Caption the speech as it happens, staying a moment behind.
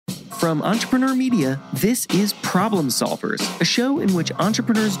From Entrepreneur Media, this is Problem Solvers, a show in which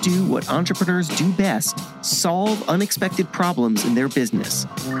entrepreneurs do what entrepreneurs do best: solve unexpected problems in their business.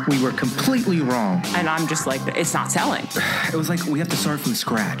 We were completely wrong. And I'm just like, it's not selling. It was like we have to start from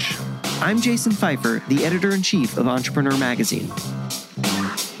scratch. I'm Jason Pfeiffer, the editor-in-chief of Entrepreneur Magazine.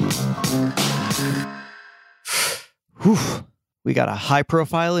 Whew. We got a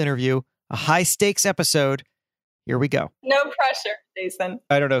high-profile interview, a high-stakes episode. Here we go. No pressure, Jason.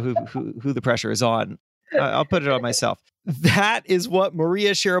 I don't know who the pressure is on. I'll put it on myself. That is what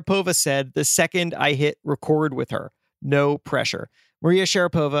Maria Sharapova said the second I hit record with her. No pressure. Maria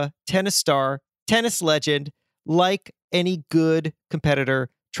Sharapova, tennis star, tennis legend, like any good competitor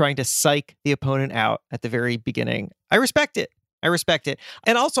trying to psych the opponent out at the very beginning. I respect it.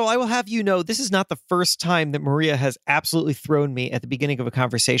 And also, I will have you know, this is not the first time that Maria has absolutely thrown me at the beginning of a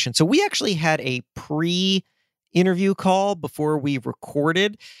conversation. So we actually had a pre-interview call before we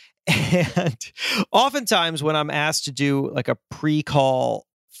recorded. And oftentimes when I'm asked to do like a pre-call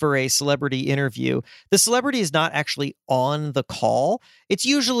for a celebrity interview, the celebrity is not actually on the call. It's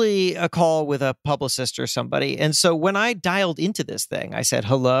usually a call with a publicist or somebody. And so when I dialed into this thing, I said,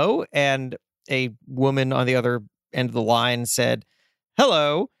 hello. And a woman on the other end of the line said,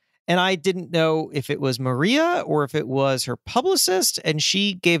 hello. And I didn't know if it was Maria or if it was her publicist. And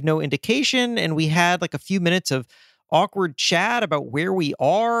she gave no indication. And we had like a few minutes of awkward chat about where we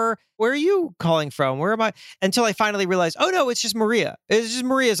are. Where are you calling from? Where am I? Until I finally realized, oh no, it's just Maria. It's just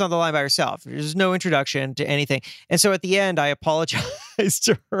Maria's on the line by herself. There's no introduction to anything. And so at the end, I apologized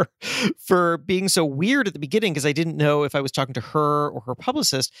to her for being so weird at the beginning because I didn't know if I was talking to her or her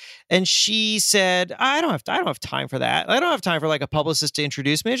publicist. And she said, I don't have time for that. I don't have time for like a publicist to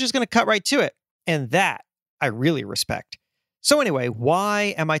introduce me. I'm just going to cut right to it. And that I really respect. So anyway,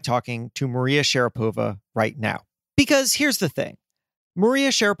 why am I talking to Maria Sharapova right now? Because here's the thing. Maria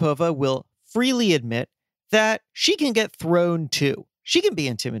Sharapova will freely admit that she can get thrown too. She can be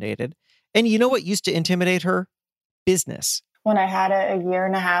intimidated. And you know what used to intimidate her? Business. When I had a year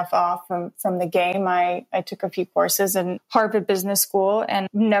and a half off from the game, I took a few courses in Harvard Business School and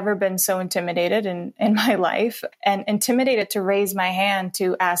never been so intimidated in my life, and intimidated to raise my hand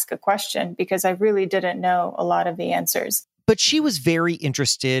to ask a question because I really didn't know a lot of the answers. But she was very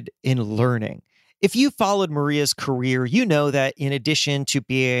interested in learning. If you followed Maria's career, you know that in addition to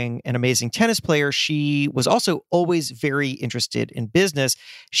being an amazing tennis player, she was also always very interested in business.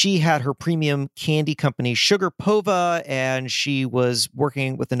 She had her premium candy company, Sugarpova, and she was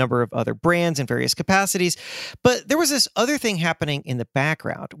working with a number of other brands in various capacities. But there was this other thing happening in the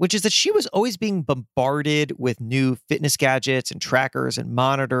background, which is that she was always being bombarded with new fitness gadgets and trackers and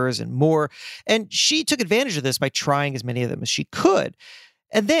monitors and more. And she took advantage of this by trying as many of them as she could.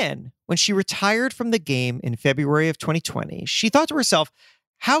 And then, when she retired from the game in February of 2020, she thought to herself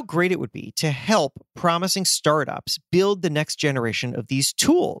how great it would be to help promising startups build the next generation of these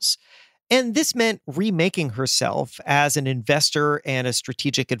tools. And this meant remaking herself as an investor and a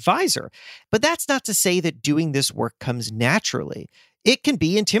strategic advisor. But that's not to say that doing this work comes naturally. It can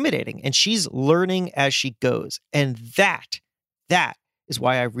be intimidating, and she's learning as she goes. And that is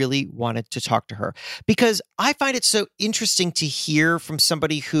why I really wanted to talk to her, because I find it so interesting to hear from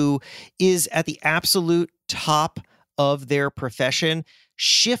somebody who is at the absolute top of their profession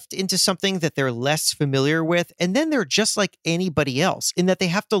shift into something that they're less familiar with. And then they're just like anybody else in that they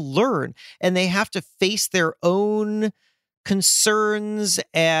have to learn and they have to face their own concerns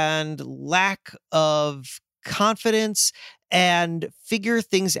and lack of confidence and figure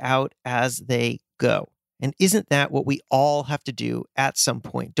things out as they go. And isn't that what we all have to do at some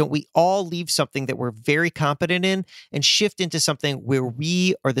point? Don't we all leave something that we're very competent in and shift into something where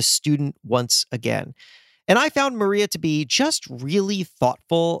we are the student once again? And I found Maria to be just really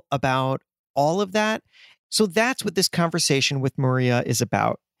thoughtful about all of that. So that's what this conversation with Maria is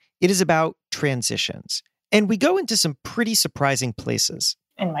about. It is about transitions. And we go into some pretty surprising places.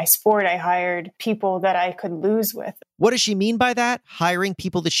 In my sport, I hired people that I could lose with. What does she mean by that? Hiring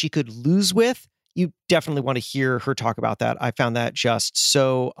people that she could lose with? You definitely want to hear her talk about that. I found that just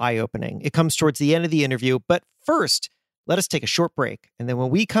so eye-opening. It comes towards the end of the interview. But first, let us take a short break. And then when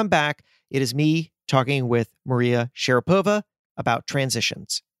we come back, it is me talking with Maria Sharapova about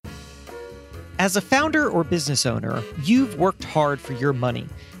transitions. As a founder or business owner, you've worked hard for your money.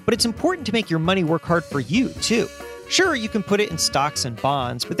 But it's important to make your money work hard for you, too. Sure, you can put it in stocks and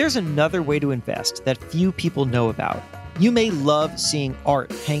bonds, but there's another way to invest that few people know about. You may love seeing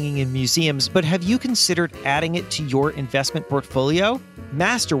art hanging in museums, but have you considered adding it to your investment portfolio?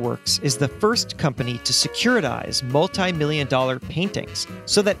 Masterworks is the first company to securitize multi-million-dollar paintings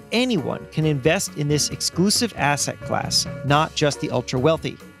so that anyone can invest in this exclusive asset class, not just the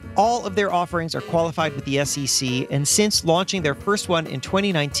ultra-wealthy. All of their offerings are qualified with the SEC, and since launching their first one in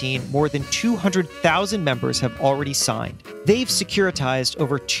 2019, more than 200,000 members have already signed. They've securitized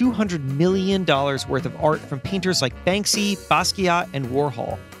over $200 million worth of art from painters like Banksy, Basquiat, and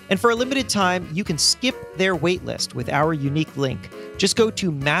Warhol. And for a limited time, you can skip their waitlist with our unique link. Just go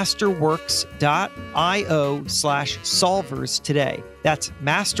to masterworks.io/solvers today. That's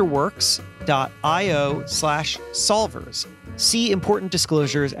masterworks.io/solvers. See important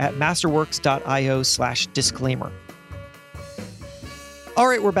disclosures at masterworks.io/disclaimer. All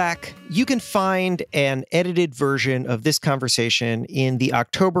right, we're back. You can find an edited version of this conversation in the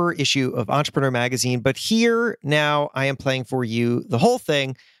October issue of Entrepreneur Magazine. But here now I am playing for you the whole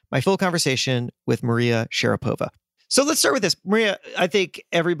thing, my full conversation with Maria Sharapova. So let's start with this. Maria, I think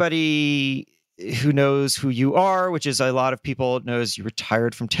everybody who knows who you are, which is a lot of people, knows you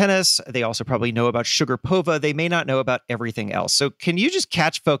retired from tennis. They also probably know about Sugarpova. They may not know about everything else. So can you just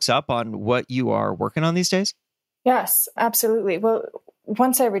catch folks up on what you are working on these days? Yes, absolutely. Well,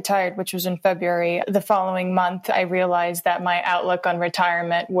 once I retired, which was in February, the following month, I realized that my outlook on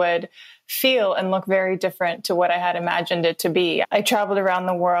retirement would feel and look very different to what I had imagined it to be. I traveled around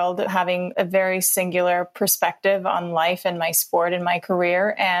the world having a very singular perspective on life and my sport and my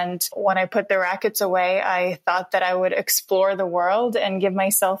career. And when I put the rackets away, I thought that I would explore the world and give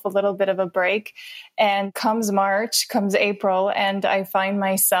myself a little bit of a break. And comes March, comes April, and I find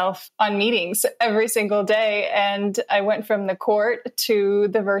myself on meetings every single day. And I went from the court to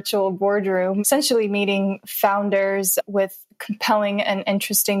the virtual boardroom, essentially meeting founders with compelling and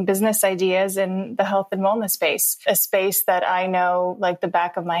interesting business ideas in the health and wellness space, a space that I know like the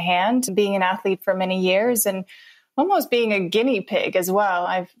back of my hand, being an athlete for many years and almost being a guinea pig as well.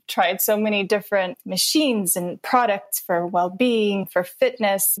 I've tried so many different machines and products for well-being, for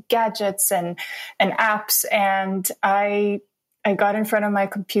fitness, gadgets and apps. And I got in front of my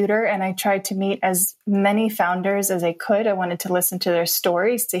computer and I tried to meet as many founders as I could. I wanted to listen to their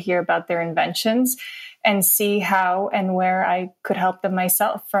stories, to hear about their inventions and see how and where I could help them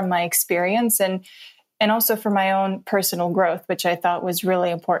myself from my experience and also for my own personal growth, which I thought was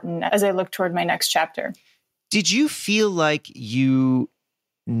really important as I look toward my next chapter. Did you feel like you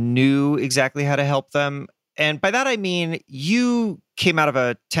knew exactly how to help them? And by that, I mean, you came out of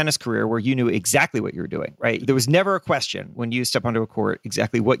a tennis career where you knew exactly what you were doing, right? There was never a question when you step onto a court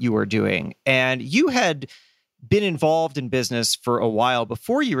exactly what you were doing. And you had been involved in business for a while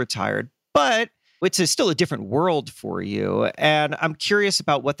before you retired, but it's still a different world for you. And I'm curious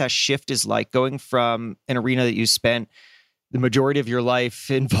about what that shift is like, going from an arena that you spent the majority of your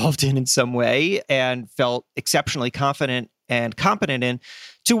life involved in some way and felt exceptionally confident and competent in,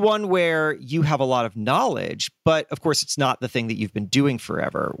 to one where you have a lot of knowledge, but of course it's not the thing that you've been doing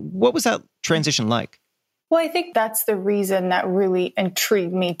forever. What was that transition like? Well, I think that's the reason that really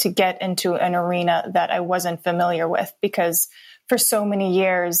intrigued me to get into an arena that I wasn't familiar with, because for so many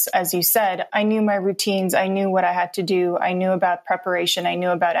years, as you said, I knew my routines. I knew what I had to do. I knew about preparation. I knew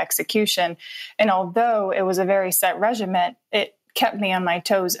about execution. And although it was a very set regimen, it kept me on my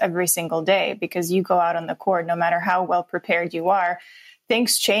toes every single day, because you go out on the court, no matter how well prepared you are,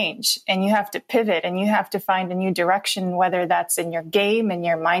 things change and you have to pivot and you have to find a new direction, whether that's in your game, in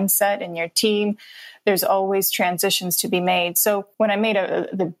your mindset, in your team. There's always transitions to be made. So when I made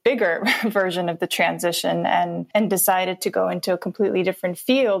the bigger version of the transition and decided to go into a completely different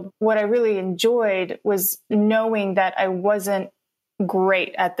field, what I really enjoyed was knowing that I wasn't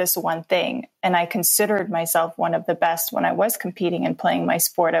great at this one thing. And I considered myself one of the best when I was competing and playing my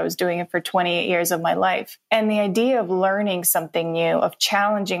sport. I was doing it for 28 years of my life. And the idea of learning something new, of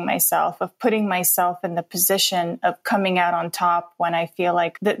challenging myself, of putting myself in the position of coming out on top when I feel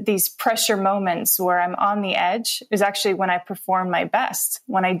like these pressure moments where I'm on the edge is actually when I perform my best,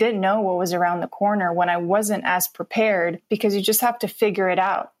 when I didn't know what was around the corner, when I wasn't as prepared, because you just have to figure it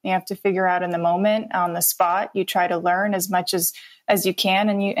out. You have to figure out in the moment, on the spot. You try to learn as much as you can,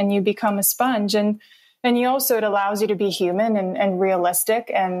 and you become a sponge. And you also, it allows you to be human and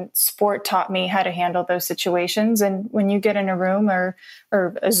realistic. And sport taught me how to handle those situations. And when you get in a room or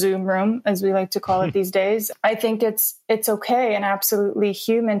a Zoom room, as we like to call it these days, I think it's okay and absolutely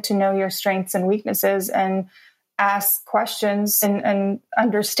human to know your strengths and weaknesses and ask questions and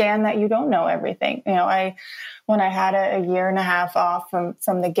understand that you don't know everything. You know, when I had a year and a half off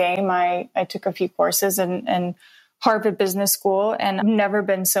from the game, I took a few courses and Harvard Business School, and I've never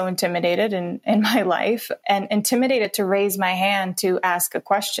been so intimidated in my life, and intimidated to raise my hand to ask a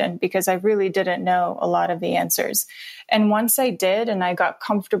question, because I really didn't know a lot of the answers. And once I did, and I got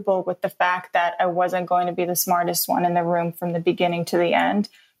comfortable with the fact that I wasn't going to be the smartest one in the room from the beginning to the end,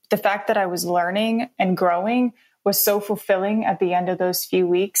 the fact that I was learning and growing was so fulfilling at the end of those few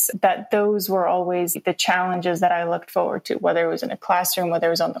weeks that those were always the challenges that I looked forward to, whether it was in a classroom, whether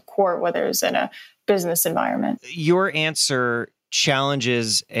it was on the court, whether it was in a business environment. Your answer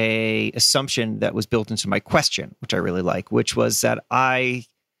challenges a assumption that was built into my question, which I really like, which was that I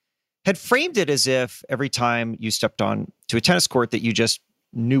had framed it as if every time you stepped on to a tennis court that you just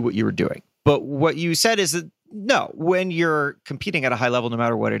knew what you were doing. But what you said is that no, when you're competing at a high level, no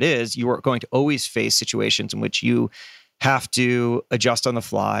matter what it is, you are going to always face situations in which you have to adjust on the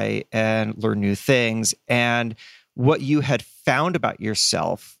fly and learn new things. And what you had found about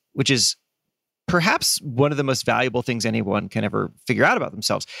yourself, which is perhaps one of the most valuable things anyone can ever figure out about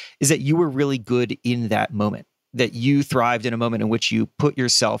themselves, is that you were really good in that moment, that you thrived in a moment in which you put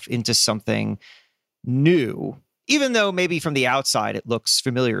yourself into something new, even though maybe from the outside it looks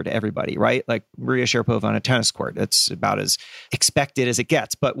familiar to everybody, right? Like Maria Sharapova on a tennis court, it's about as expected as it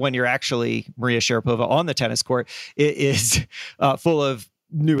gets. But when you're actually Maria Sharapova on the tennis court, it is full of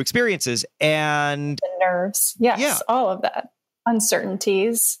new experiences and the nerves. Yes, yeah. All of that.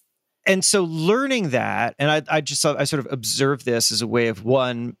 Uncertainties. And so learning that, and I sort of observed this as a way of,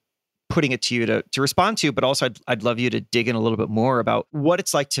 one, putting it to you to respond to, but also I'd love you to dig in a little bit more about what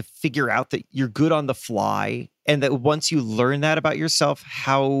it's like to figure out that you're good on the fly, and that once you learn that about yourself,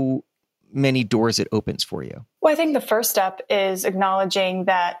 how many doors it opens for you. Well, I think the first step is acknowledging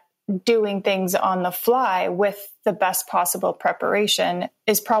that doing things on the fly with the best possible preparation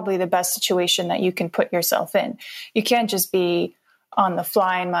is probably the best situation that you can put yourself in. You can't just be on the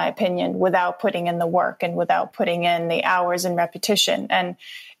fly, in my opinion, without putting in the work and without putting in the hours and repetition. And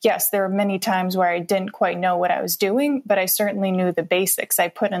yes, there were many times where I didn't quite know what I was doing, but I certainly knew the basics. I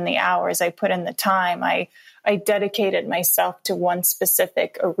put in the hours, I put in the time, I dedicated myself to one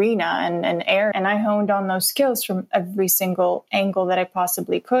specific arena and area, and I honed on those skills from every single angle that I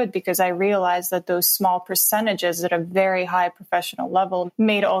possibly could, because I realized that those small percentages at a very high professional level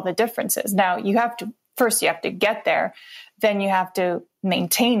made all the differences. Now, you have to get there, then you have to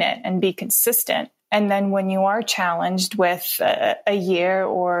maintain it and be consistent. And then when you are challenged with a year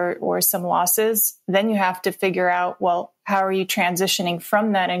or some losses, then you have to figure out, well, how are you transitioning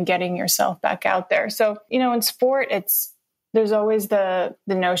from that and getting yourself back out there? So, in sport, there's always the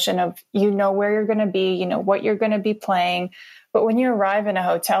notion of, where you're going to be, what you're going to be playing. But when you arrive in a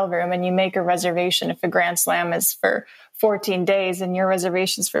hotel room and you make a reservation, if a Grand Slam is for 14 days and your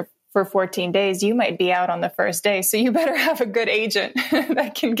reservation's for 14 days, you might be out on the first day. So you better have a good agent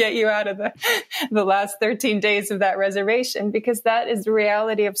that can get you out of the last 13 days of that reservation, because that is the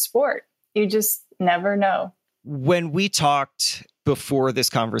reality of sport. You just never know. When we talked before this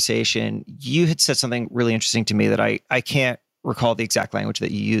conversation, you had said something really interesting to me that I can't recall the exact language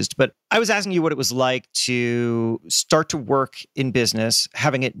that you used, but I was asking you what it was like to start to work in business,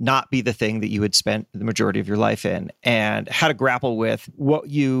 having it not be the thing that you had spent the majority of your life in, and how to grapple with what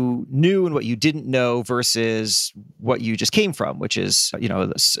you knew and what you didn't know versus what you just came from, which is,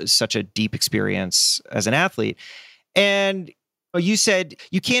 such a deep experience as an athlete. And you said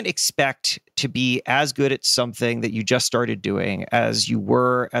you can't expect to be as good at something that you just started doing as you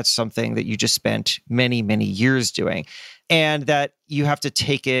were at something that you just spent many, many years doing. And that you have to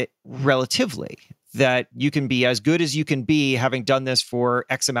take it relatively, that you can be as good as you can be having done this for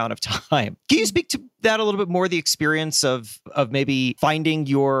X amount of time. Can you speak to that a little bit more, the experience of maybe finding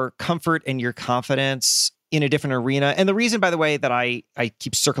your comfort and your confidence in a different arena? And the reason, by the way, that I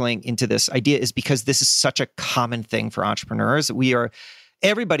keep circling into this idea is because this is such a common thing for entrepreneurs.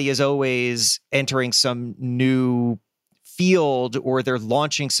 Everybody is always entering some new field, or they're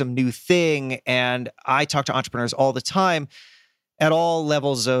launching some new thing. And I talk to entrepreneurs all the time at all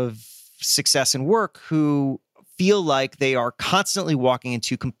levels of success and work who feel like they are constantly walking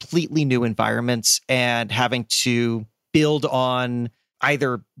into completely new environments and having to build on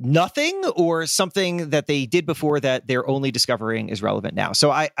either nothing or something that they did before that they're only discovering is relevant now. So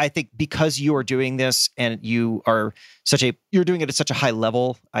I think because you are doing this and you're doing it at such a high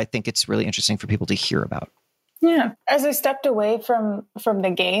level, I think it's really interesting for people to hear about. Yeah. As I stepped away from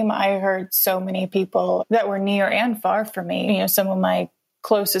the game, I heard so many people that were near and far from me. Some of my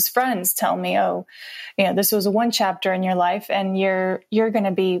closest friends tell me, this was one chapter in your life and you're going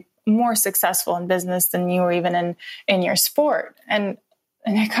to be more successful in business than you were even in your sport. And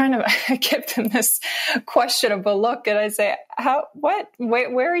I give them this questionable look and I say,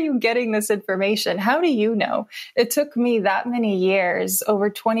 where are you getting this information? How do you know? It took me that many years, over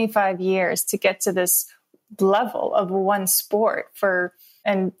 25 years, to get to this level of one sport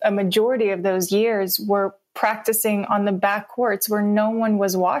and a majority of those years were practicing on the back courts where no one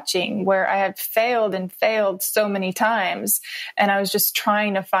was watching, where I had failed and failed so many times. And I was just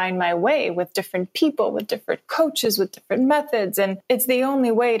trying to find my way with different people, with different coaches, with different methods. And it's the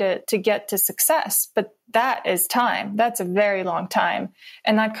only way to get to success. But that is time. That's a very long time.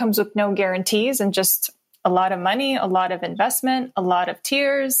 And that comes with no guarantees and just a lot of money, a lot of investment, a lot of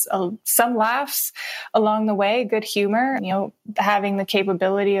tears, some laughs along the way, good humor, having the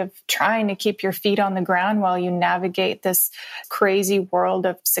capability of trying to keep your feet on the ground while you navigate this crazy world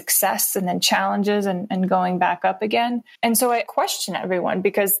of success and then challenges and going back up again. And so I question everyone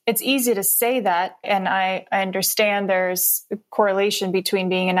because it's easy to say that. And I understand there's a correlation between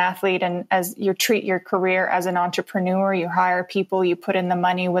being an athlete and as you treat your career as an entrepreneur, you hire people, you put in the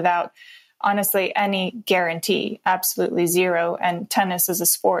money without honestly any guarantee, absolutely zero. And tennis as a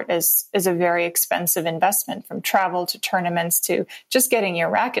sport is a very expensive investment, from travel to tournaments to just getting your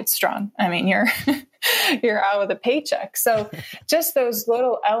racket strong. I mean, you're out with a paycheck. So just those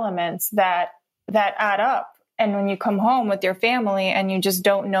little elements that add up. And when you come home with your family and you just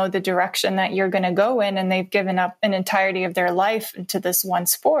don't know the direction that you're going to go in, and they've given up an entirety of their life to this one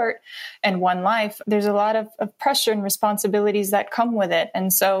sport and one life, there's a lot of pressure and responsibilities that come with it.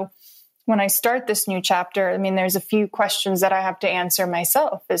 And so when I start this new chapter, I mean, there's a few questions that I have to answer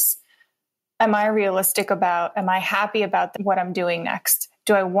myself is, am I realistic about, am I happy about what I'm doing next?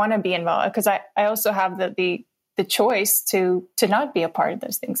 Do I want to be involved? Because I also have the choice to not be a part of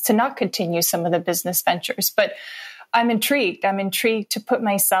those things, to not continue some of the business ventures. But I'm intrigued. I'm intrigued to put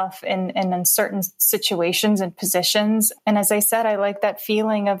myself in uncertain situations and positions. And as I said, I like that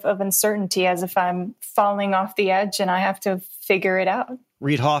feeling of uncertainty, as if I'm falling off the edge and I have to figure it out.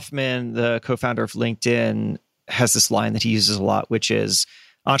 Reid Hoffman, the co-founder of LinkedIn, has this line that he uses a lot, which is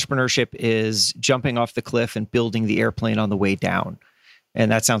entrepreneurship is jumping off the cliff and building the airplane on the way down.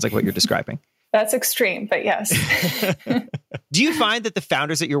 And that sounds like what you're describing. That's extreme, but yes. Do you find that the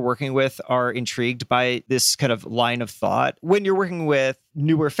founders that you're working with are intrigued by this kind of line of thought? When you're working with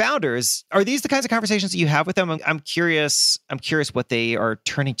newer founders, are these the kinds of conversations that you have with them? I'm curious what they are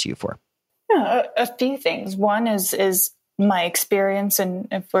turning to you for. Yeah, a few things. One is my experience. And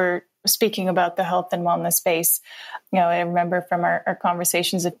if we're speaking about the health and wellness space, I remember from our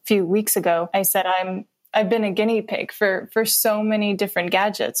conversations a few weeks ago, I said, I've been a guinea pig for so many different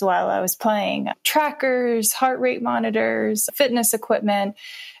gadgets while I was playing. Trackers, heart rate monitors, fitness equipment.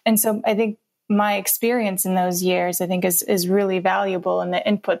 And so I think my experience in those years, I think is really valuable in the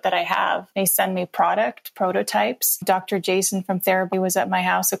input that I have. They send me prototypes. Dr. Jason from Therapy was at my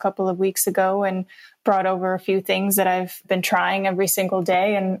house a couple of weeks ago and brought over a few things that I've been trying every single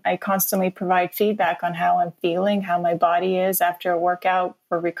day. And I constantly provide feedback on how I'm feeling, how my body is after a workout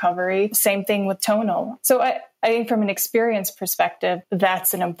for recovery. Same thing with Tonal. So I think from an experience perspective,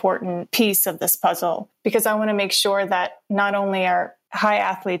 that's an important piece of this puzzle, because I want to make sure that not only our high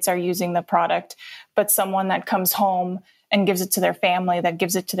athletes are using the product, but someone that comes home and gives it to their family, that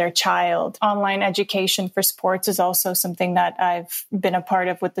gives it to their child. Online education for sports is also something that I've been a part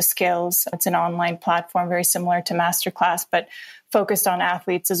of with The Skills. It's an online platform very similar to Masterclass, but focused on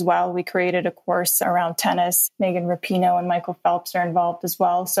athletes as well. We created a course around tennis. Megan Rapinoe and Michael Phelps are involved as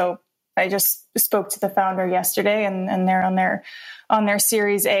well. So I just spoke to the founder yesterday, and they're on their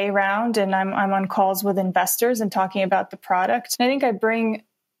Series A round, and I'm on calls with investors and talking about the product. And I think I bring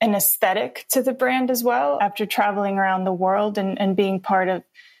an aesthetic to the brand as well. After traveling around the world and being part of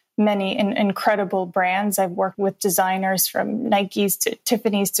many incredible brands, I've worked with designers from Nike's to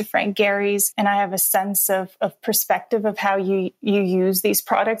Tiffany's to Frank Gehry's, and I have a sense of perspective of how you use these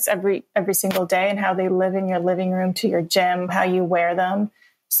products every single day, and how they live in your living room to your gym, how you wear them,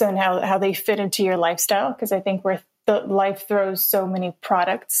 so and how they fit into your lifestyle. Because I think life throws so many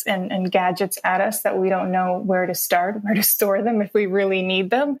products and gadgets at us that we don't know where to start, where to store them if we really need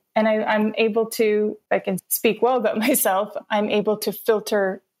them. And I'm able to, I can speak well about myself, I'm able to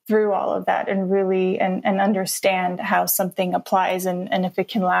filter through all of that and really and understand how something applies and if it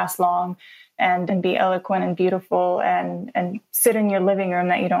can last long and be eloquent and beautiful and sit in your living room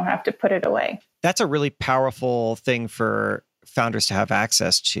that you don't have to put it away. That's a really powerful thing for founders to have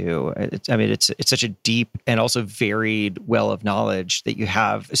access to. It's such a deep and also varied well of knowledge that you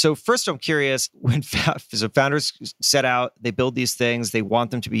have. So first, I'm curious, when founders set out, they build these things, they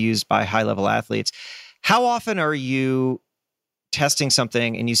want them to be used by high-level athletes. How often are you testing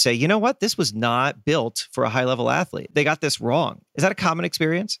something and you say, you know what, this was not built for a high-level athlete. They got this wrong. Is that a common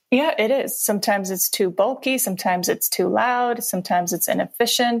experience? Yeah, it is. Sometimes it's too bulky. Sometimes it's too loud. Sometimes it's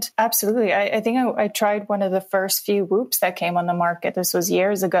inefficient. Absolutely. I think I tried one of the first few Whoops that came on the market. This was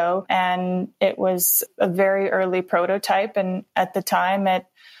years ago. And it was a very early prototype. And at the time, it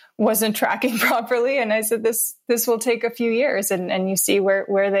wasn't tracking properly. And I said, this will take a few years. And you see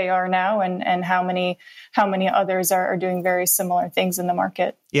where they are now and how many others are doing very similar things in the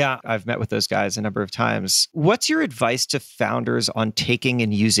market. Yeah, I've met with those guys a number of times. What's your advice to founders on taking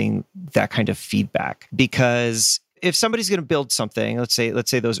and using that kind of feedback? Because if somebody's going to build something, let's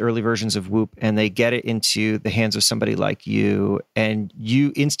say those early versions of Whoop, and they get it into the hands of somebody like you, and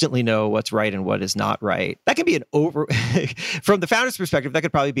you instantly know what's right and what is not right, that can be from the founder's perspective, that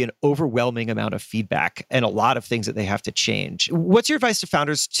could probably be an overwhelming amount of feedback and a lot of things that they have to change. What's your advice to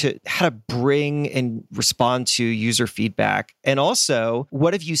founders to how to bring and respond to user feedback? And also,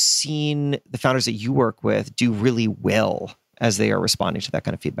 what have you seen the founders that you work with do really well as they are responding to that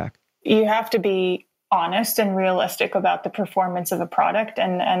kind of feedback? You have to be honest and realistic about the performance of a product,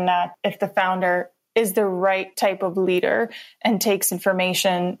 and that if the founder is the right type of leader and takes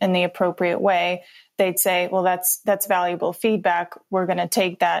information in the appropriate way, they'd say, well, that's valuable feedback. We're going to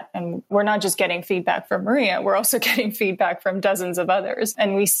take that. And we're not just getting feedback from Maria, we're also getting feedback from dozens of others.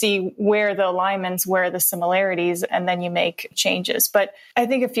 And we see where the alignments, where the similarities, and then you make changes. But I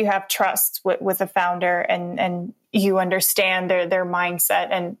think if you have trust with a founder and you understand their mindset,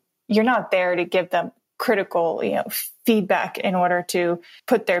 and you're not there to give them critical, feedback in order to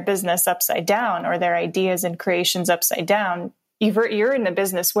put their business upside down or their ideas and creations upside down. You're in the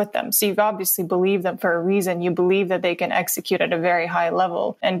business with them. So you've obviously believed them for a reason. You believe that they can execute at a very high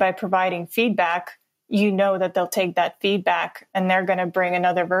level. And by providing feedback, you know that they'll take that feedback and they're going to bring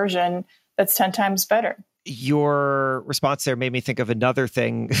another version that's 10 times better. Your response there made me think of another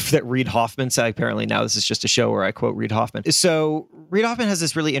thing that Reid Hoffman said. Apparently now this is just a show where I quote Reid Hoffman. So Reid Hoffman has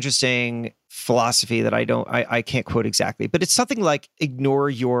this really interesting philosophy that I can't quote exactly, but it's something like ignore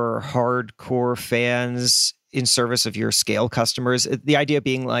your hardcore fans in service of your scale customers. The idea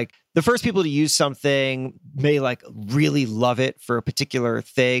being like the first people to use something may like really love it for a particular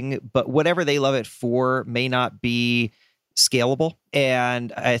thing, but whatever they love it for may not be scalable.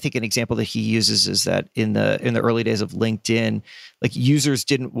 And I think an example that he uses is that in the early days of LinkedIn, like users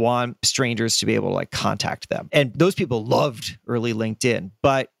didn't want strangers to be able to like contact them. And those people loved early LinkedIn,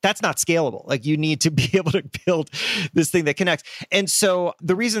 but that's not scalable. Like you need to be able to build this thing that connects. And so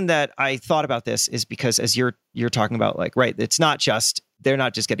the reason that I thought about this is because as you're talking about like, right, they're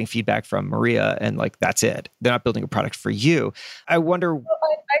not just getting feedback from Maria and like, that's it. They're not building a product for you. I wonder.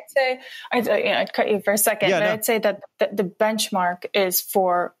 I'd cut you for a second, but I'd say that the benchmark is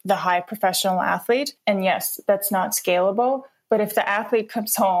for the high professional athlete. And yes, that's not scalable. But if the athlete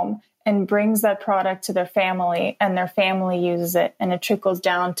comes home and brings that product to their family and their family uses it and it trickles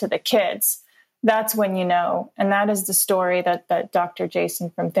down to the kids, that's when you know. And that is the story that Dr. Jason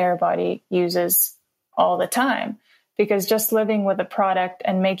from Therabody uses all the time. Because just living with a product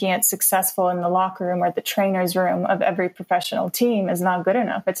and making it successful in the locker room or the trainer's room of every professional team is not good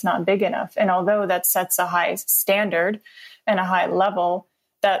enough. It's not big enough. And although that sets a high standard and a high level,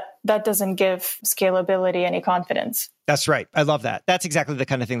 that doesn't give scalability any confidence. That's right. I love that. That's exactly the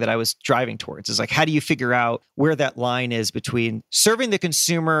kind of thing that I was driving towards. Is like, how do you figure out where that line is between serving the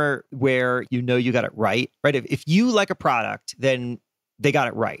consumer where you know you got it right? Right. If you like a product, then they got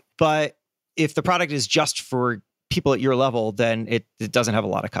it right. But if the product is just for people at your level, then it doesn't have a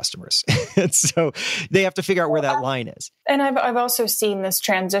lot of customers. And so they have to figure out where that line is. And I've also seen this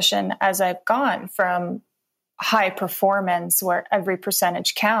transition as I've gone from high performance where every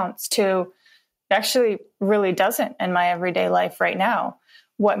percentage counts to actually really doesn't in my everyday life right now.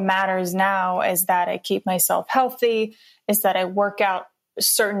 What matters now is that I keep myself healthy, is that I work out a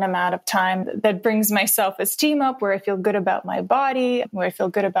certain amount of time that brings my self-esteem up, where I feel good about my body, where I feel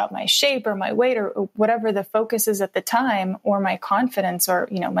good about my shape or my weight or whatever the focus is at the time, or my confidence or,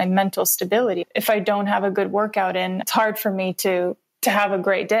 my mental stability. If I don't have a good workout in, it's hard for me to have a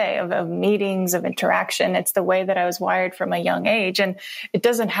great day of meetings, of interaction. It's the way that I was wired from a young age. And it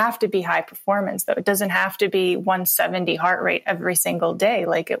doesn't have to be high performance, though. It doesn't have to be 170 heart rate every single day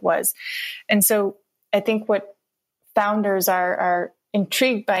like it was. And so I think what founders are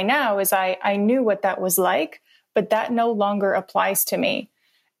intrigued by now is I knew what that was like, but that no longer applies to me.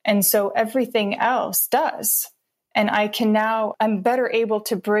 And so everything else does. And I'm better able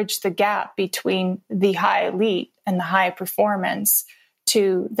to bridge the gap between the high elite and the high performance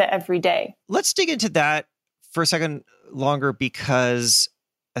to the everyday. Let's dig into that for a second longer, because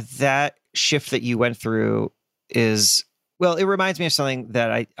that shift that you went through it reminds me of something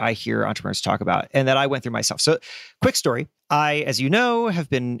that I hear entrepreneurs talk about and that I went through myself. So quick story. I, as you know, have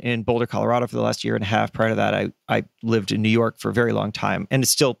been in Boulder, Colorado for the last year and a half. Prior to that, I lived in New York for a very long time and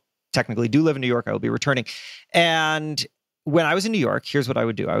still technically do live in New York. I will be returning. And when I was in New York, here's what I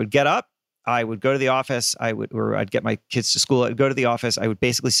would do. I would get up I would go to the office. I'd get my kids to school. I'd go to the office. I would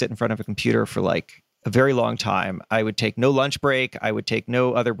basically sit in front of a computer for like a very long time. I would take no lunch break. I would take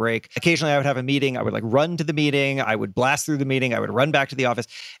no other break. Occasionally I would have a meeting. I would like run to the meeting. I would blast through the meeting. I would run back to the office.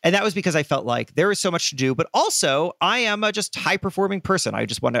 And that was because I felt like there is so much to do, but also I am a just high performing person. I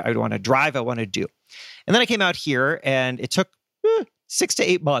want to drive. I want to do. And then I came out here and it took 6 to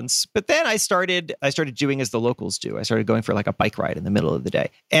 8 months. But then I started doing as the locals do. I started going for like a bike ride in the middle of the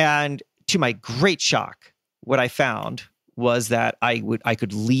day. And to my great shock, what I found was that I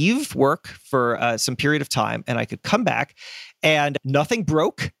could leave work for some period of time and I could come back and nothing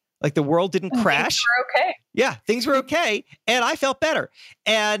broke. Like the world didn't crash. Things were okay. Yeah, things were okay. And I felt better.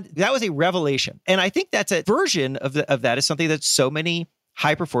 And that was a revelation. And I think that's a version of that is something that so many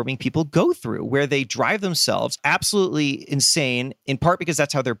high-performing people go through, where they drive themselves absolutely insane, in part because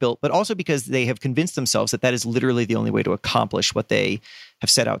that's how they're built, but also because they have convinced themselves that that is literally the only way to accomplish what they have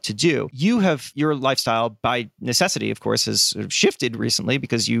set out to do. Your lifestyle, by necessity, of course, has sort of shifted recently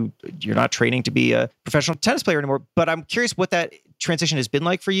because you're not training to be a professional tennis player anymore. But I'm curious what that transition has been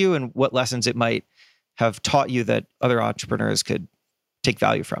like for you and what lessons it might have taught you that other entrepreneurs could take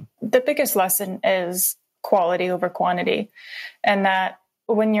value from. The biggest lesson is quality over quantity. And that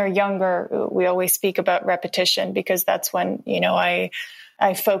when you're younger, we always speak about repetition because that's when,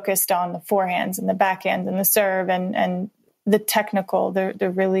 I focused on the forehands and the backhands and the serve and the technical,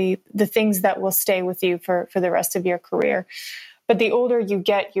 the things that will stay with you for the rest of your career. But the older you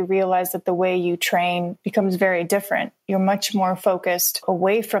get, you realize that the way you train becomes very different. You're much more focused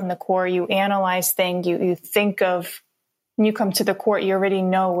away from the core. You analyze things, you think of, when you come to the court, you already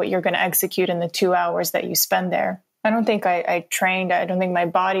know what you're going to execute in the 2 hours that you spend there. I don't think I trained. I don't think my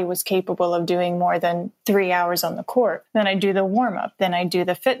body was capable of doing more than 3 hours on the court. Then I do the warm up. Then I do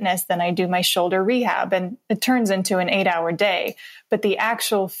the fitness. Then I do my shoulder rehab. And it turns into an 8-hour day. But the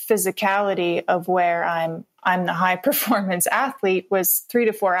actual physicality of where I'm the high performance athlete was 3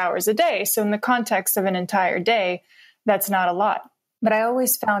 to 4 hours a day. So in the context of an entire day, that's not a lot. But I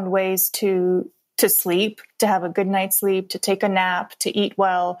always found ways to sleep, to have a good night's sleep, to take a nap, to eat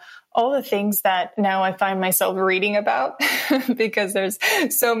well, all the things that now I find myself reading about because there's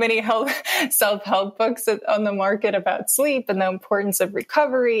so many self-help books on the market about sleep and the importance of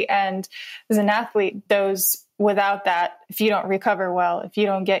recovery. And as an athlete, without that, if you don't recover well, if you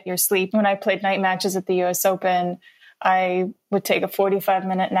don't get your sleep, when I played night matches at the US Open, I would take a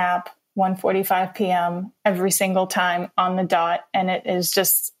 45-minute nap, 1:45 p.m. every single time on the dot. And it's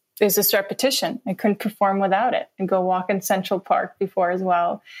just repetition. I couldn't perform without it. And go walk in Central Park before as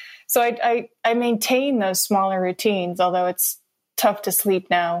well. So I maintain those smaller routines, although it's tough to sleep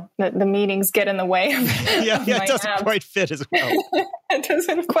now. The meetings get in the way of it doesn't quite fit as well. It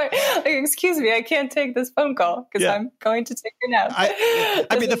doesn't quite. Excuse me, I can't take this phone call because I'm going to take a nap.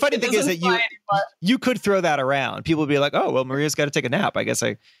 I mean, the funny thing is that you could throw that around. People would be like, "Oh, well, Maria's got to take a nap. I guess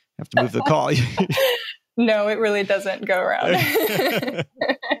I have to move the call." No, it really doesn't go around.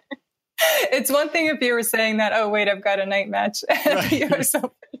 It's one thing if you were saying that, oh, wait, I've got a night match at the US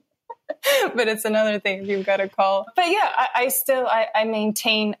Open. But it's another thing if you've got a call. But yeah, I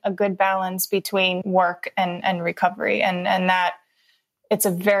maintain a good balance between work and recovery. And that it's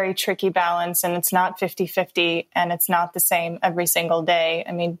a very tricky balance and it's not 50-50 and it's not the same every single day.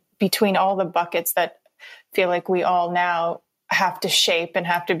 I mean, between all the buckets that feel like we all now have to shape and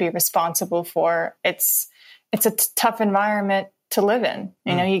have to be responsible for, it's a tough environment to live in.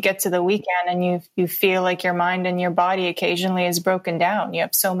 You get to the weekend and you feel like your mind and your body occasionally is broken down. You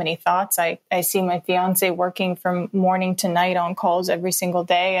have so many thoughts. I see my fiance working from morning to night on calls every single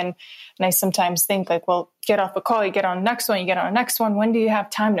day. And I sometimes think like, well, get off a call, you get on the next one, you get on the next one. When do you have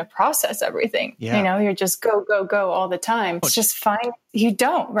time to process everything? Yeah. You're just go, go, go all the time. It's just fine. You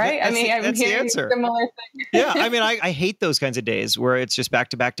don't, right? I'm hearing the answer. Similar thing. Yeah. I mean, I hate those kinds of days where it's just back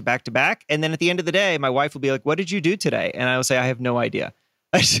to back to back to back. And then at the end of the day, my wife will be like, what did you do today? And I will say, I have no idea.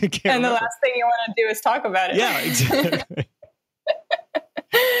 I just can't remember. The last thing you want to do is talk about it. Yeah, exactly.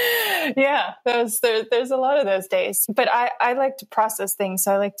 Yeah, there's a lot of those days. But I like to process things.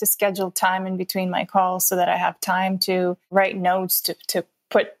 So I like to schedule time in between my calls so that I have time to write notes, to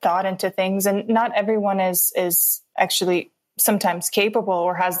put thought into things. And not everyone is actually sometimes capable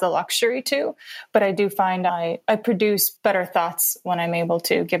or has the luxury to. But I do find I produce better thoughts when I'm able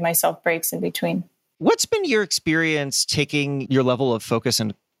to give myself breaks in between. What's been your experience taking your level of focus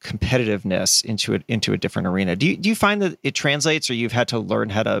and competitiveness into a different arena? Do you find that it translates, or you've had to learn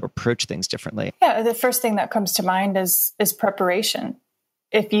how to approach things differently? Yeah, the first thing that comes to mind is preparation.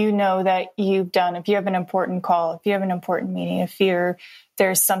 If you know that if you have an important call, if you have an important meeting, if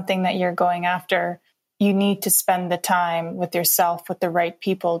there's something that you're going after, you need to spend the time with yourself, with the right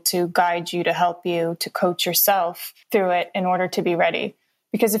people to guide you, to help you, to coach yourself through it in order to be ready.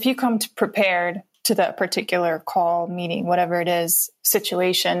 Because if you come prepared to that particular call, meeting, whatever it is,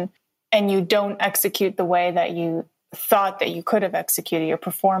 situation, and you don't execute the way that you thought that you could have executed, your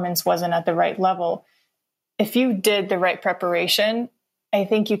performance wasn't at the right level. If you did the right preparation, I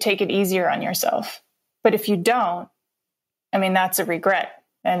think you take it easier on yourself. But if you don't, I mean, that's a regret.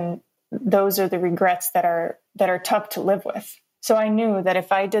 And those are the regrets that are tough to live with. So I knew that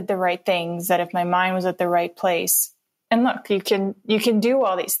if I did the right things, that if my mind was at the right place, and look, you can do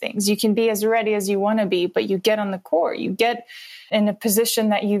all these things. You can be as ready as you want to be, but you get on the court, you get in a position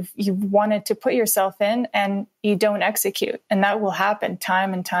that you've wanted to put yourself in, and you don't execute. And that will happen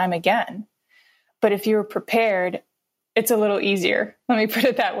time and time again. But if you're prepared, it's a little easier. Let me put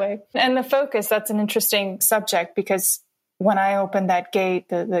it that way. And the focus, that's an interesting subject, because when I opened that gate,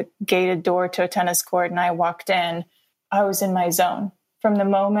 the gated door to a tennis court, and I walked in, I was in my zone. From the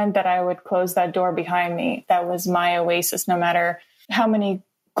moment that I would close that door behind me, that was my oasis. No matter how many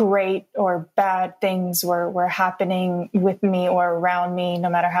great or bad things were happening with me or around me,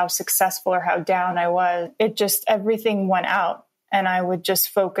 no matter how successful or how down I was, everything went out. And I would just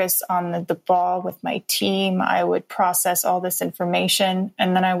focus on the ball with my team. I would process all this information,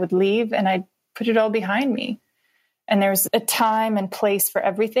 and then I would leave and I'd put it all behind me. And there's a time and place for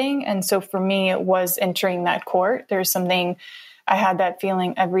everything. And so for me, it was entering that court. I had that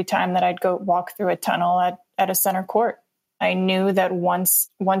feeling every time that I'd go walk through a tunnel at a center court. I knew that once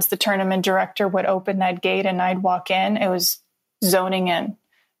the tournament director would open that gate and I'd walk in, it was zoning in.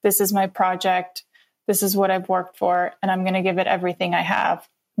 This is my project. This is what I've worked for, and I'm going to give it everything I have.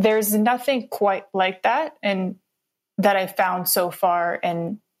 There's nothing quite like that, and that I found so far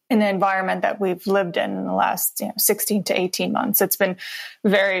in the environment that we've lived in the last 16 to 18 months. It's been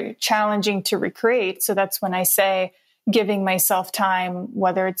very challenging to recreate. So that's when I say giving myself time,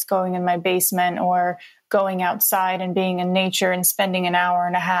 whether it's going in my basement or going outside and being in nature and spending an hour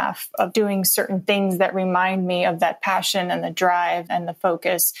and a half of doing certain things that remind me of that passion and the drive and the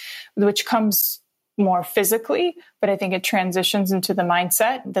focus, which comes more physically, but I think it transitions into the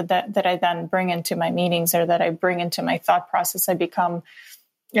mindset that I then bring into my meetings, or that I bring into my thought process. I become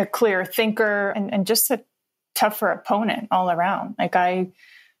a clear thinker and just a tougher opponent all around. Like I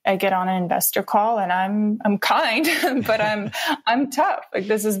get on an investor call and I'm kind, but I'm tough. Like,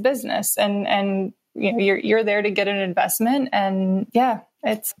 this is business, and you're there to get an investment, and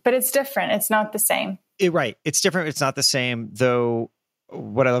it's different. It's not the same. Right. It's different. It's not the same, though.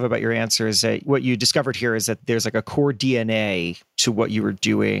 What I love about your answer is that what you discovered here is that there's like a core DNA to what you were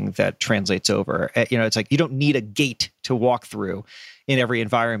doing that translates over. It's like you don't need a gate to walk through in every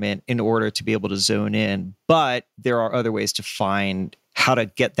environment in order to be able to zone in, but there are other ways to find how to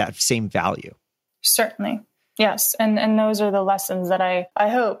get that same value. Certainly. Yes. And those are the lessons that I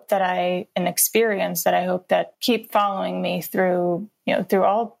hope that an experience that I hope that keep following me through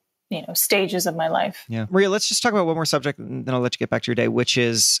all stages of my life. Yeah. Maria, let's just talk about one more subject, and then I'll let you get back to your day, which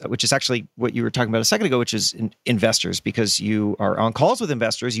is actually what you were talking about a second ago, which is investors, because you are on calls with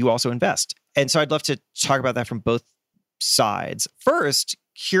investors, you also invest. And so I'd love to talk about that from both sides. First,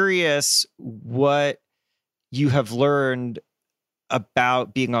 curious what you have learned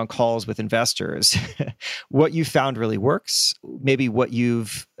about being on calls with investors, what you found really works, maybe what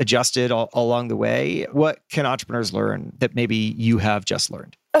you've adjusted along the way. What can entrepreneurs learn that maybe you have just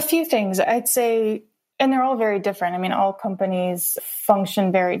learned? A few things, I'd say, and they're all very different. I mean, all companies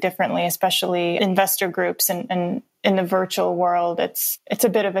function very differently, especially investor groups. And in the virtual world, it's a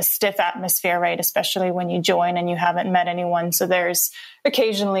bit of a stiff atmosphere, right? Especially when you join and you haven't met anyone. So there's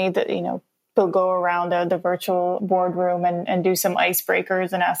occasionally that, they'll go around the virtual boardroom and do some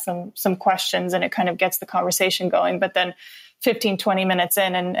icebreakers and ask some questions, and it kind of gets the conversation going. But then 15, 20 minutes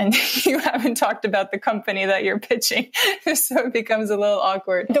in and you haven't talked about the company that you're pitching. So it becomes a little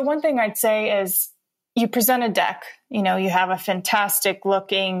awkward. The one thing I'd say is you present a deck, you have a fantastic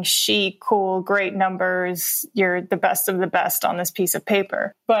looking sheet, cool, great numbers. You're the best of the best on this piece of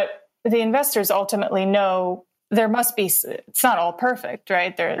paper. But the investors ultimately know it's not all perfect,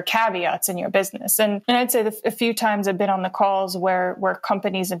 right? There are caveats in your business. And I'd say a few times I've been on the calls where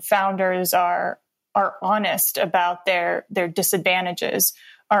companies and founders are honest about their disadvantages,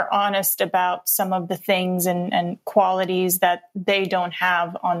 are honest about some of the things and qualities that they don't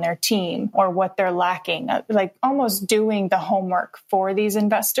have on their team or what they're lacking, like almost doing the homework for these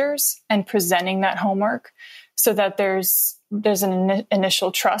investors and presenting that homework so that there's there's an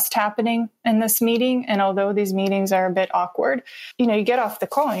initial trust happening in this meeting. And although these meetings are a bit awkward, you get off the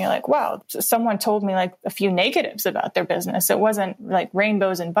call and you're like, wow, someone told me like a few negatives about their business. It wasn't like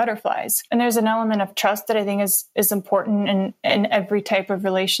rainbows and butterflies. And there's an element of trust that I think is important in every type of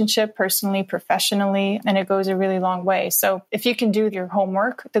relationship, personally, professionally, and it goes a really long way. So if you can do your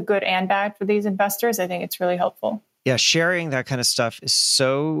homework, the good and bad for these investors, I think it's really helpful. Yeah, sharing that kind of stuff is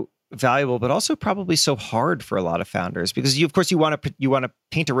so valuable, but also probably so hard for a lot of founders because you want to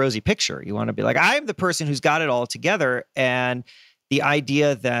paint a rosy picture. You want to be like, I'm the person who's got it all together. And the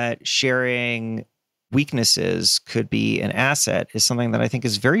idea that sharing weaknesses could be an asset is something that I think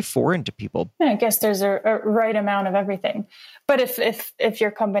is very foreign to people. I guess there's a right amount of everything. But if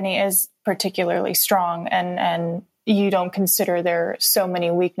your company is particularly strong and you don't consider there are so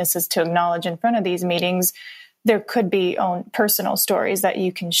many weaknesses to acknowledge in front of these meetings, there could be own personal stories that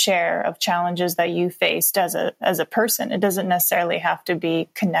you can share of challenges that you faced as a person. It doesn't necessarily have to be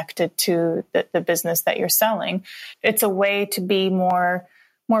connected to the business that you're selling. It's a way to be more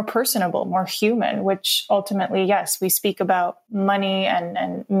personable, more human, which ultimately, yes, we speak about money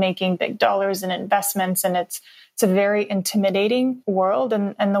and making big dollars and investments, and it's a very intimidating world.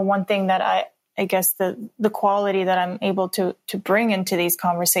 And the one thing that I guess the quality that I'm able to bring into these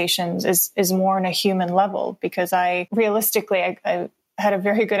conversations is more on a human level, because I had a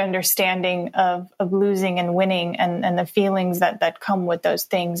very good understanding of losing and winning and the feelings that come with those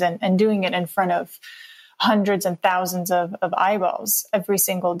things, and doing it in front of hundreds and thousands of eyeballs every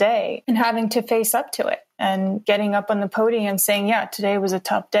single day, and having to face up to it and getting up on the podium and saying, yeah, today was a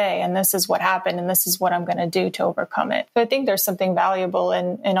tough day and this is what happened and this is what I'm going to do to overcome it. So I think there's something valuable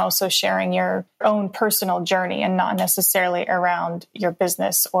in also sharing your own personal journey and not necessarily around your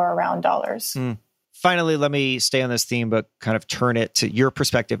business or around dollars. Finally, let me stay on this theme, but kind of turn it to your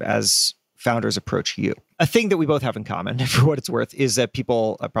perspective as founders approach you. A thing that we both have in common, for what it's worth, is that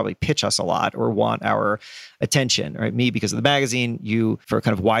people probably pitch us a lot or want our attention, right? Me because of the magazine, you for a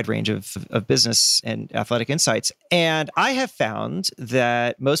kind of wide range of business and athletic insights. And I have found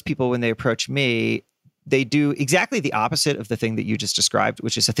that most people, when they approach me, they do exactly the opposite of the thing that you just described,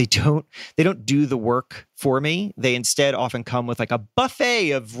 which is that they don't do the work for me. They instead often come with like a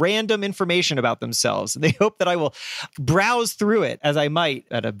buffet of random information about themselves. And they hope that I will browse through it as I might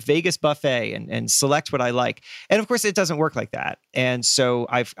at a Vegas buffet and select what I like. And of course, it doesn't work like that. And so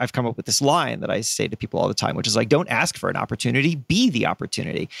I've come up with this line that I say to people all the time, which is like, don't ask for an opportunity, be the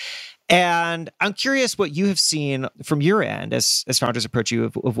opportunity. And I'm curious what you have seen from your end as founders approach you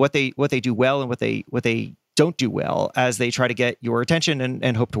of what they do well and what they don't do well as they try to get your attention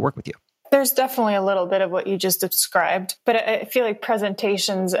and hope to work with you. There's definitely a little bit of what you just described, but I feel like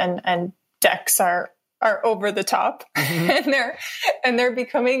presentations and decks are over the top, and they're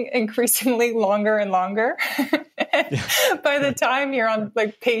becoming increasingly longer and longer. By the time you're on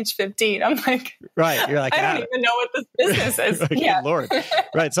like page 15, I'm like, right, you're like, I don't even know what this business is. Like, yeah, Lord,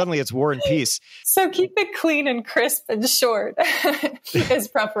 right. Suddenly it's War and Peace. So keep it clean and crisp and short is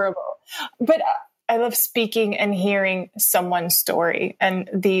preferable. But I love speaking and hearing someone's story and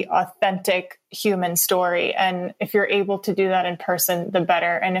the authentic human story. And if you're able to do that in person, the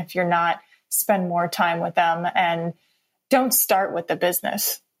better. And if you're not, spend more time with them and don't start with the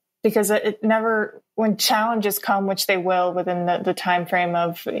business, because it never, when challenges come, which they will within the time frame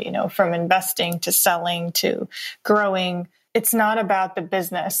of, from investing to selling to growing, it's not about the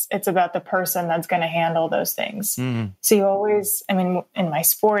business. It's about the person that's going to handle those things. Mm-hmm. So you always, in my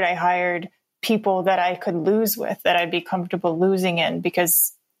sport, I hired people that I could lose with, that I'd be comfortable losing in,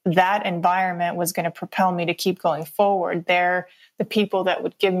 because that environment was going to propel me to keep going forward. They're the people that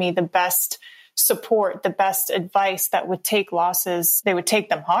would give me the best support, the best advice, that would take losses. They would take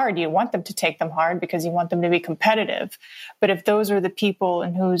them hard. You want them to take them hard because you want them to be competitive. But if those are the people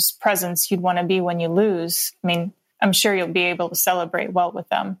in whose presence you'd want to be when you lose, I'm sure you'll be able to celebrate well with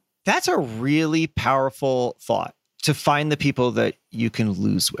them. That's a really powerful thought, to find the people that you can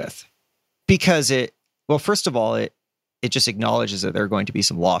lose with, because first of all, it just acknowledges that there are going to be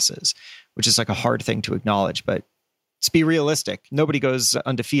some losses, which is like a hard thing to acknowledge, but let's be realistic. Nobody goes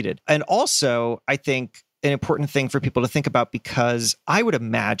undefeated. And also, I think an important thing for people to think about, because I would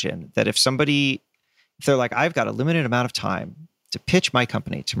imagine that if they're like, I've got a limited amount of time to pitch my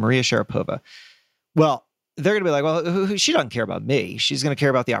company to Maria Sharapova, well, they're going to be like, well, she doesn't care about me. She's going to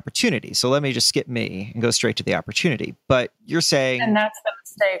care about the opportunity. So let me just skip me and go straight to the opportunity. But you're saying... And that's the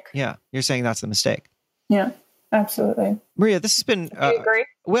mistake. Yeah. You're saying that's the mistake. Yeah, absolutely. Maria, this has been... Do you agree?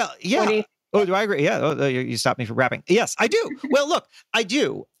 Well, yeah. Do I agree? Yeah. Oh, you stopped me from rapping. Yes, I do. Well, look, I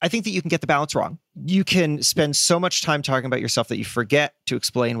do. I think that you can get the balance wrong. You can spend so much time talking about yourself that you forget to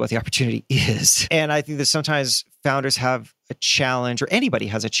explain what the opportunity is. And I think that sometimes founders have a challenge, or anybody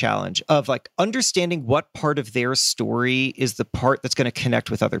has a challenge of like understanding what part of their story is the part that's going to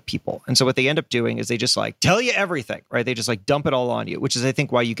connect with other people. And so what they end up doing is they just like tell you everything, right? They just like dump it all on you, which is I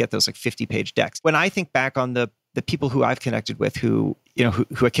think why you get those like 50-page decks. When I think back on the people who I've connected with, who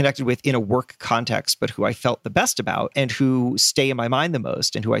I connected with in a work context, but who I felt the best about and who stay in my mind the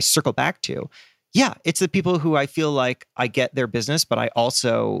most and who I circle back to, yeah, it's the people who I feel like I get their business, but I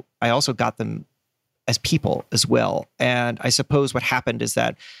also got them as people as well. And I suppose what happened is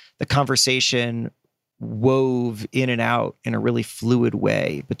that the conversation wove in and out in a really fluid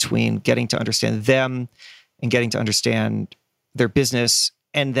way between getting to understand them and getting to understand their business.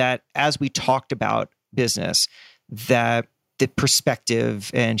 And that as we talked about business, that the perspective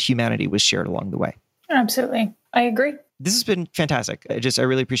and humanity was shared along the way. Absolutely. I agree. This has been fantastic. I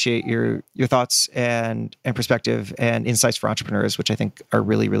really appreciate your thoughts and perspective and insights for entrepreneurs, which I think are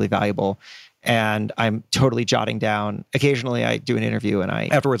really, really valuable. And I'm totally jotting down. Occasionally I do an interview and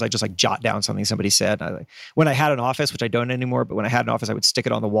afterwards I just like jot down something somebody said. When I had an office, which I don't anymore, but when I had an office, I would stick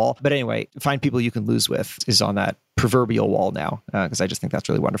it on the wall. But anyway, find people you can lose with is on that proverbial wall now, because I just think that's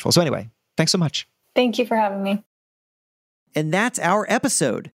really wonderful. So anyway, thanks so much. Thank you for having me. And that's our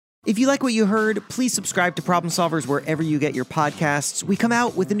episode. If you like what you heard, please subscribe to Problem Solvers wherever you get your podcasts. We come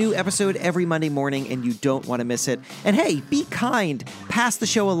out with a new episode every Monday morning, and you don't want to miss it. And hey, be kind. Pass the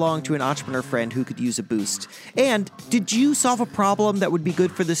show along to an entrepreneur friend who could use a boost. And did you solve a problem that would be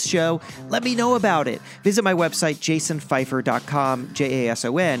good for this show? Let me know about it. Visit my website, jasonfeifer.com,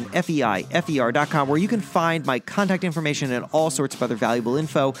 JASONFEIFER.com, where you can find my contact information and all sorts of other valuable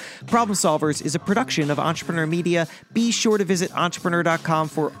info. Problem Solvers is a production of Entrepreneur Media. Be sure to visit entrepreneur.com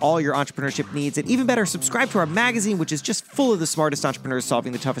for all your entrepreneurship needs, and even better, subscribe to our magazine, which is just full of the smartest entrepreneurs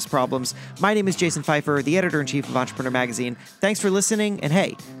solving the toughest problems. My name is Jason Feifer, the editor-in-chief of Entrepreneur Magazine. Thanks for listening, and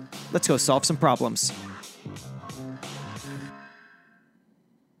hey, let's go solve some problems.